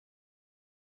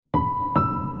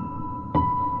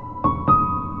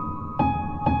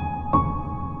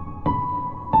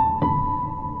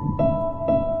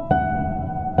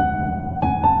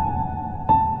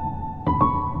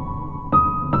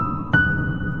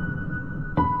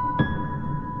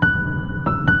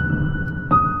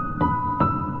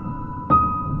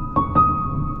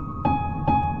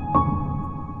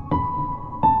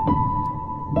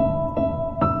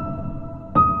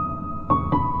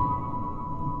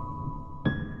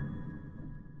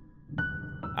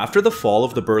After the fall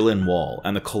of the Berlin Wall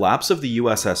and the collapse of the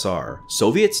USSR,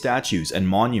 Soviet statues and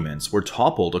monuments were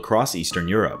toppled across Eastern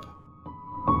Europe.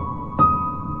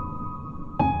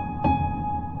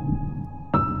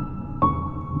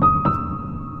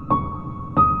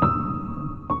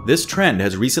 This trend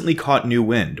has recently caught new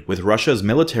wind with Russia's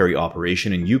military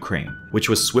operation in Ukraine, which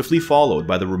was swiftly followed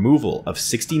by the removal of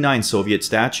 69 Soviet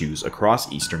statues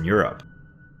across Eastern Europe.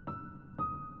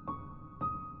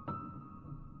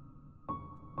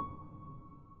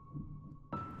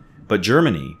 But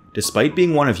Germany, despite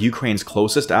being one of Ukraine's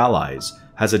closest allies,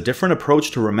 has a different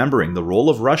approach to remembering the role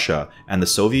of Russia and the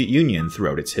Soviet Union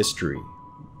throughout its history.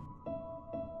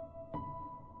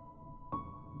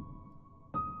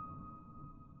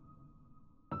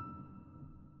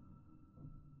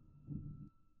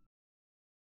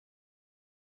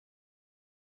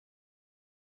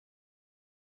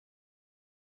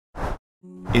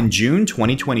 In June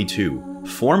 2022,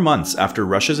 4 months after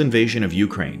Russia's invasion of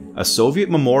Ukraine, a Soviet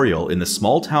memorial in the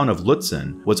small town of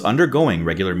Lutzen was undergoing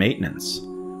regular maintenance.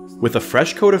 With a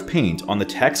fresh coat of paint on the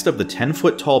text of the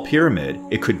 10-foot-tall pyramid,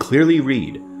 it could clearly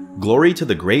read, "Glory to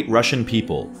the great Russian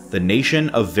people, the nation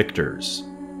of victors."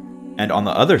 And on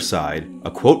the other side, a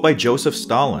quote by Joseph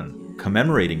Stalin,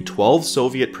 commemorating 12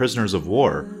 Soviet prisoners of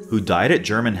war who died at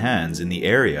German hands in the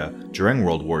area during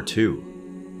World War II.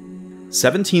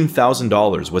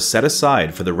 $17,000 was set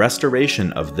aside for the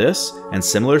restoration of this and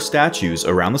similar statues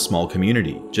around the small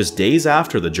community, just days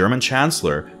after the German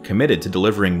Chancellor committed to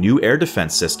delivering new air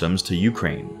defense systems to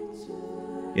Ukraine.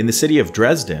 In the city of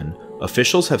Dresden,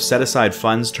 officials have set aside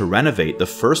funds to renovate the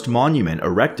first monument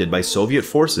erected by Soviet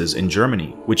forces in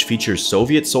Germany, which features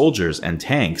Soviet soldiers and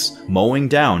tanks mowing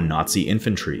down Nazi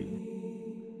infantry.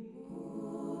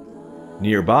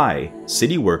 Nearby,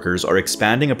 city workers are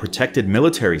expanding a protected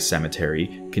military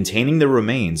cemetery containing the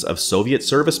remains of Soviet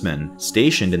servicemen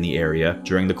stationed in the area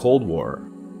during the Cold War.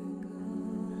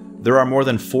 There are more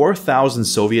than 4,000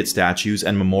 Soviet statues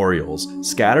and memorials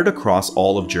scattered across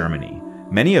all of Germany,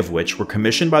 many of which were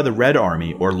commissioned by the Red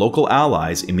Army or local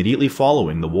allies immediately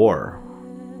following the war.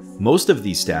 Most of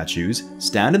these statues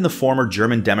stand in the former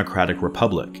German Democratic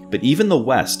Republic, but even the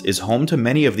West is home to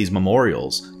many of these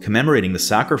memorials commemorating the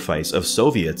sacrifice of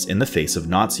Soviets in the face of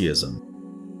Nazism.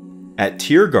 At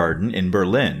Tiergarten in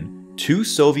Berlin, 2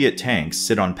 Soviet tanks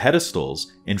sit on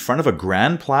pedestals in front of a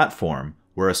grand platform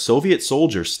where a Soviet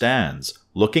soldier stands,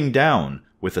 looking down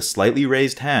with a slightly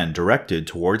raised hand directed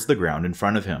towards the ground in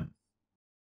front of him.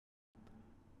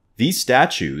 These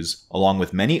statues, along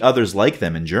with many others like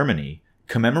them in Germany,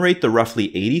 commemorate the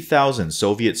roughly 80,000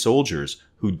 Soviet soldiers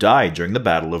who died during the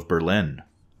Battle of Berlin.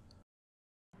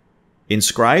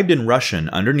 Inscribed in Russian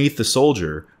underneath the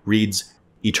soldier reads,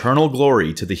 "Eternal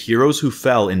glory to the heroes who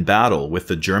fell in battle with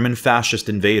the German fascist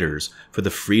invaders for the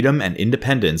freedom and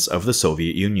independence of the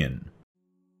Soviet Union."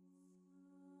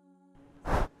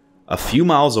 A few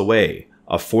miles away,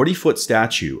 a 40-foot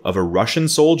statue of a Russian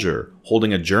soldier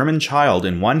holding a German child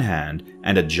in one hand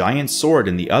and a giant sword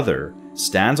in the other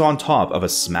stands on top of a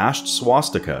smashed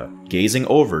swastika, gazing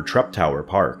over Treptower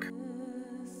Park.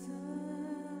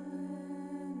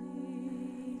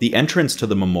 The entrance to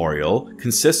the memorial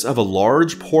consists of a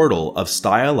large portal of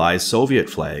stylized Soviet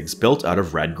flags built out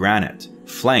of red granite,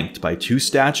 flanked by 2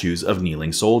 statues of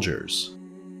kneeling soldiers.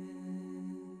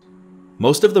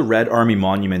 Most of the Red Army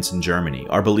monuments in Germany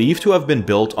are believed to have been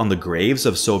built on the graves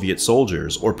of Soviet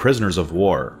soldiers or prisoners of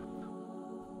war.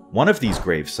 One of these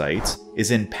grave sites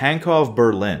is in Pankow,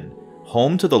 Berlin,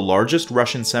 home to the largest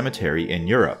Russian cemetery in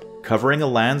Europe, covering a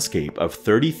landscape of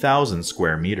 30,000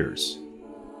 square meters.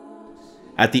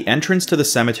 At the entrance to the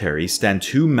cemetery stand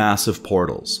 2 massive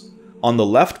portals. On the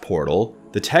left portal,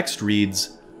 the text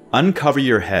reads, "Uncover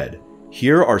your head.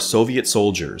 Here are Soviet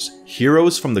soldiers,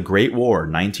 heroes from the Great War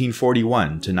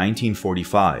 1941 to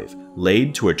 1945,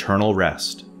 laid to eternal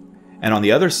rest." And on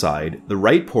the other side, the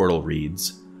right portal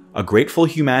reads, "A grateful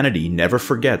humanity never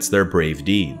forgets their brave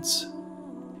deeds."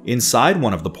 Inside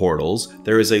one of the portals,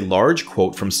 there is a large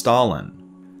quote from Stalin.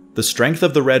 "The strength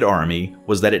of the Red Army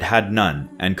was that it had none,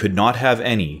 and could not have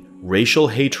any, racial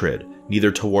hatred,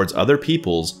 neither towards other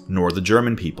peoples nor the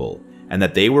German people, and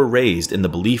that they were raised in the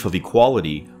belief of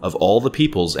equality of all the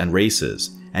peoples and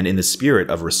races, and in the spirit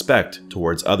of respect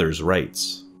towards others'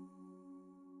 rights."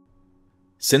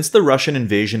 Since the Russian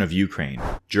invasion of Ukraine,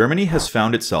 Germany has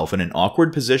found itself in an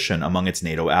awkward position among its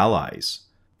NATO allies.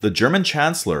 The German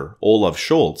Chancellor, Olaf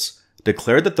Scholz,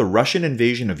 declared that the Russian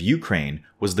invasion of Ukraine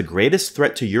was the greatest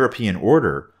threat to European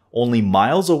order, only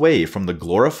miles away from the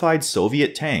glorified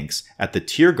Soviet tanks at the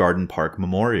Tiergarten Park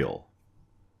Memorial.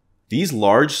 These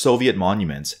large Soviet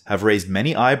monuments have raised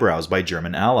many eyebrows by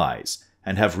German allies,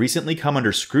 and have recently come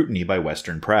under scrutiny by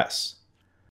Western press.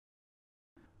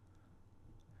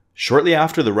 Shortly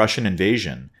after the Russian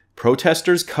invasion,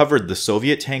 protesters covered the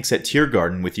Soviet tanks at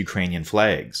Tiergarten with Ukrainian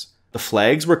flags. The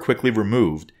flags were quickly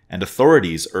removed, and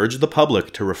authorities urged the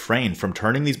public to refrain from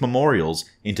turning these memorials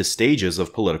into stages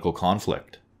of political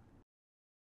conflict.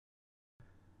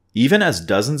 Even as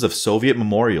dozens of Soviet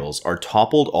memorials are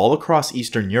toppled all across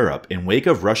Eastern Europe in wake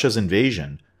of Russia's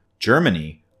invasion,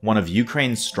 Germany, one of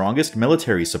Ukraine's strongest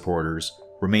military supporters,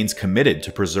 remains committed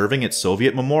to preserving its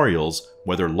Soviet memorials,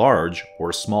 whether large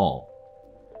or small.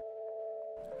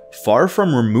 Far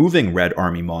from removing Red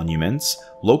Army monuments,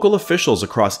 local officials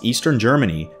across eastern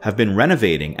Germany have been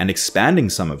renovating and expanding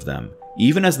some of them,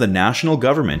 even as the national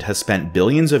government has spent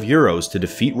billions of euros to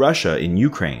defeat Russia in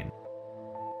Ukraine.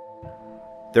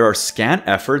 There are scant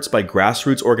efforts by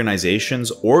grassroots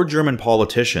organizations or German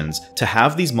politicians to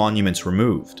have these monuments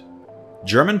removed.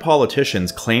 German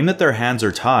politicians claim that their hands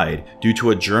are tied due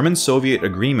to a German-Soviet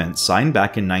agreement signed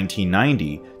back in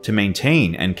 1990 to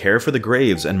maintain and care for the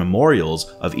graves and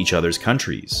memorials of each other's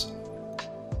countries.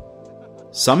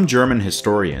 Some German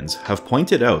historians have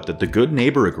pointed out that the Good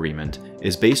Neighbor Agreement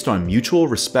is based on mutual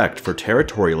respect for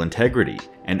territorial integrity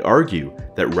and argue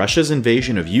that Russia's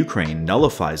invasion of Ukraine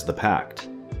nullifies the pact.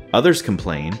 Others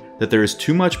complain that there is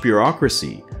too much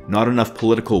bureaucracy, not enough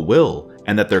political will,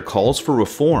 and that their calls for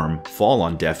reform fall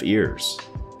on deaf ears.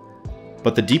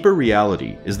 But the deeper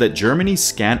reality is that Germany's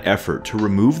scant effort to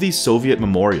remove these Soviet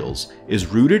memorials is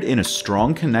rooted in a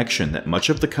strong connection that much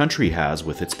of the country has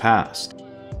with its past.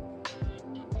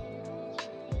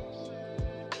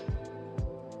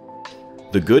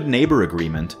 The Good Neighbor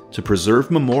Agreement to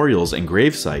preserve memorials and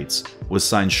gravesites was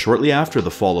signed shortly after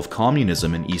the fall of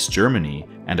communism in East Germany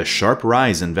and a sharp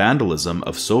rise in vandalism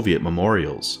of Soviet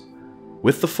memorials.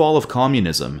 With the fall of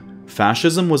communism,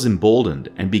 fascism was emboldened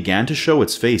and began to show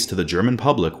its face to the German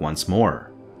public once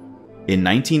more. In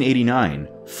 1989,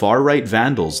 far-right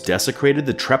vandals desecrated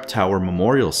the Treptower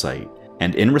Memorial Site,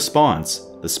 and in response,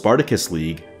 the Spartacus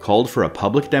League called for a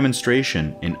public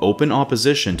demonstration in open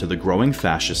opposition to the growing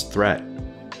fascist threat.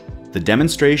 The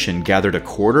demonstration gathered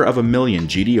 250,000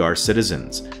 GDR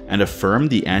citizens and affirmed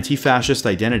the anti-fascist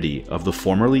identity of the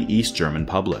formerly East German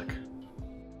public.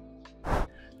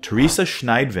 Theresa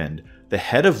Schneidwind, the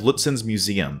head of Lutzen's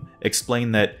museum,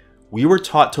 explained that, "We were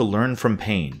taught to learn from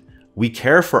pain. We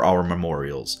care for our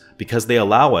memorials because they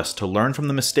allow us to learn from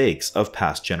the mistakes of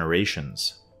past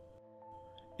generations."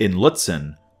 In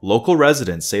Lutzen, local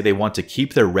residents say they want to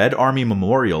keep their Red Army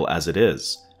memorial as it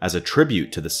is, as a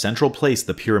tribute to the central place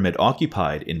the pyramid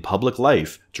occupied in public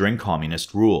life during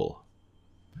communist rule.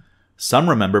 Some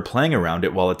remember playing around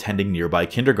it while attending nearby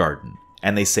kindergarten,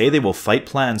 and they say they will fight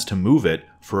plans to move it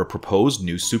for a proposed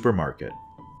new supermarket.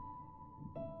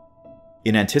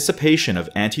 In anticipation of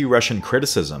anti-Russian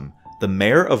criticism, the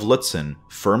mayor of Lutzen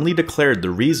firmly declared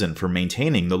the reason for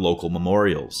maintaining the local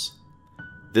memorials.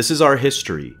 "This is our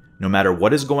history. No matter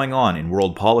what is going on in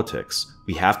world politics,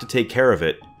 we have to take care of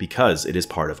it because it is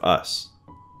part of us."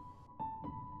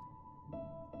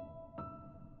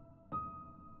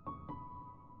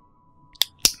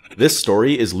 This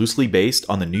story is loosely based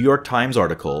on the New York Times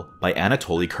article by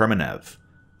Anatoly Kumanaev.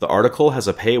 The article has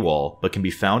a paywall but can be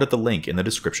found at the link in the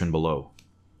description below.